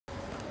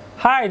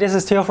Hi, this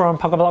is Theo from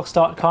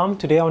PuckerBlocks.com.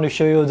 Today I want to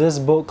show you this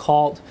book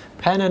called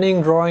Pen and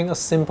Ink Drawing: A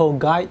Simple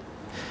Guide.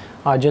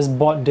 I just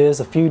bought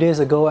this a few days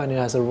ago and it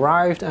has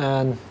arrived,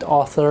 and the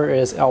author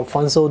is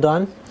Alphonso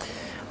Dunn.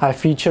 I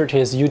featured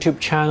his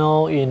YouTube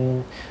channel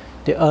in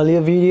the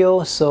earlier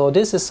video, so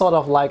this is sort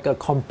of like a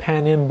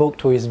companion book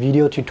to his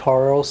video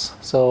tutorials.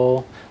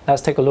 So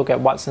let's take a look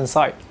at what's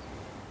inside.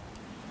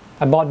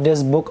 I bought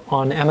this book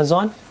on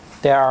Amazon.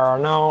 There are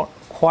now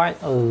quite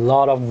a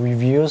lot of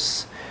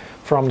reviews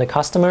from the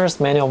customers,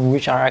 many of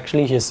which are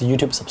actually his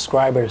YouTube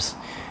subscribers,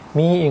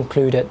 me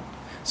included.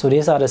 So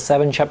these are the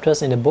 7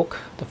 chapters in the book.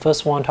 The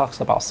first one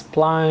talks about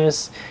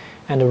supplies,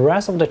 and the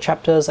rest of the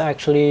chapters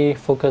actually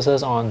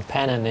focuses on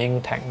pen and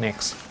ink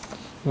techniques.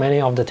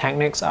 Many of the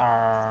techniques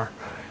are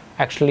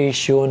actually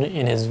shown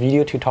in his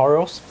video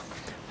tutorials.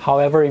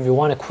 However, if you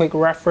want a quick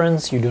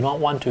reference, if you do not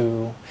want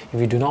to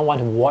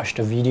watch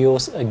the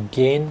videos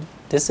again,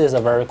 this is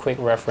a very quick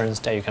reference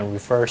that you can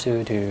refer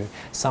to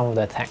some of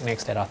the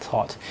techniques that are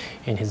taught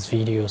in his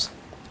videos.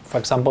 For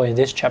example, in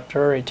this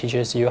chapter, it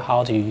teaches you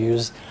how to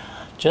use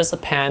just a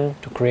pen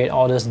to create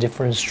all these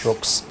different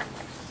strokes.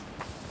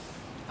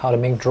 How to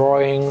make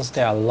drawings.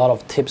 There are a lot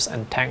of tips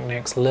and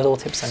techniques, little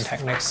tips and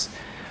techniques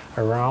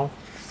around.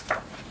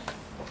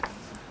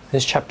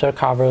 This chapter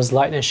covers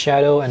light and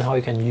shadow and how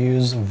you can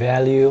use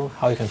value,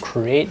 how you can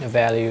create the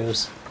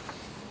values.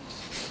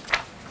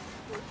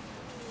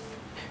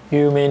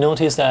 You may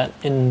notice that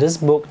in this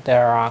book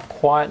there are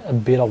quite a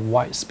bit of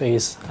white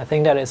space. I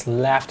think that is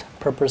left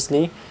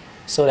purposely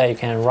so that you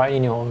can write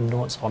in your own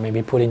notes or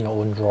maybe put in your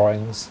own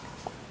drawings.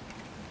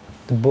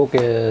 The book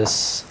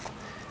has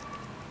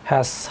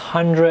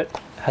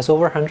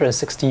over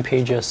 160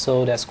 pages,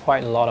 so that's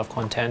quite a lot of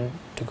content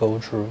to go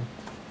through.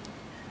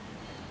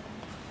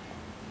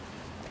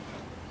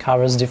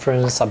 Covers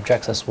different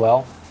subjects as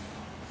well.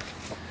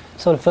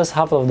 So the first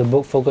half of the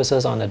book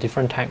focuses on the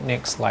different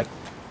techniques, like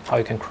how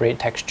you can create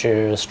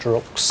textures,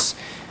 strokes,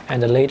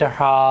 and the later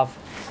half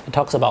it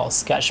talks about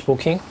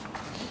sketchbooking,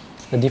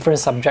 the different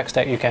subjects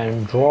that you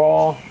can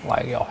draw,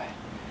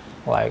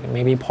 like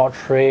maybe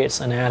portraits,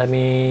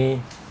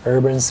 anatomy,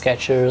 urban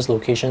sketches,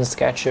 location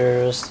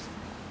sketches,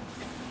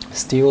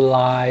 still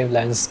life,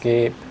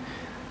 landscape,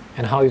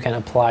 and how you can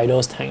apply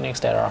those techniques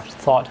that are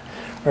taught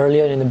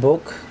earlier in the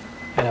book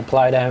and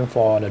apply them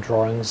for the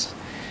drawings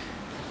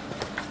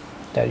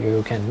that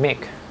you can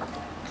make.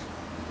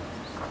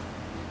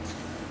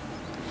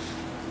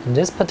 In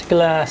this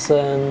particular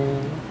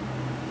lesson,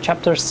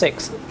 chapter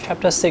 6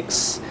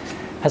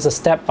 has a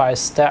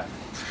step-by-step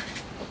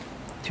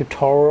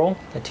tutorial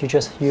that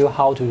teaches you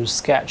how to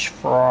sketch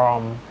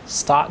from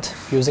start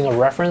using a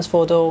reference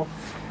photo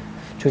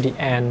to the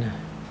end,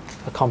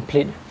 a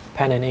complete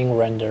pen and ink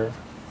render.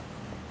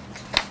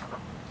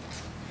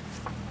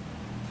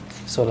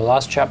 So the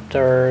last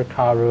chapter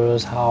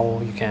covers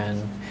how you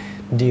can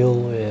deal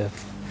with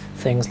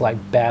things like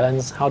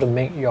balance, how to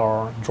make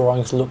your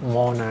drawings look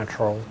more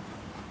natural.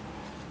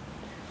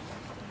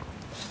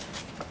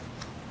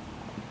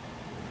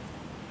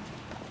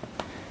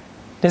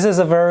 This is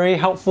a very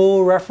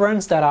helpful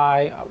reference that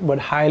I would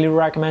highly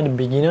recommend to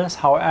beginners.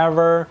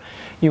 However,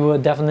 you will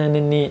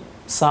definitely need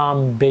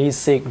some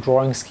basic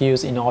drawing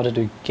skills in order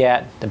to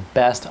get the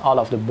best out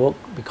of the book,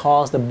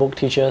 because the book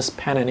teaches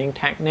pen and ink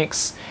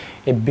techniques.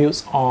 It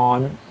builds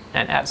on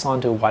and adds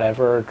on to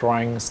whatever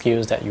drawing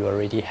skills that you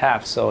already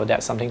have. So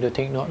that's something to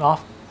take note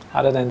of.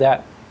 Other than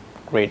that,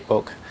 great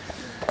book.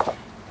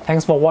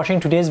 Thanks for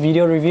watching today's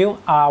video review.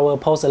 I will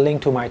post a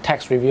link to my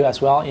text review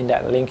as well. In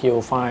that link,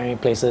 you'll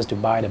find places to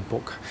buy the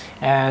book.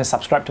 And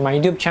subscribe to my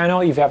YouTube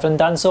channel if you haven't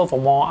done so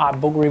for more art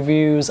book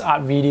reviews,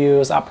 art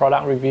videos, art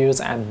product reviews,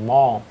 and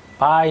more.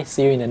 Bye.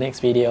 See you in the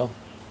next video.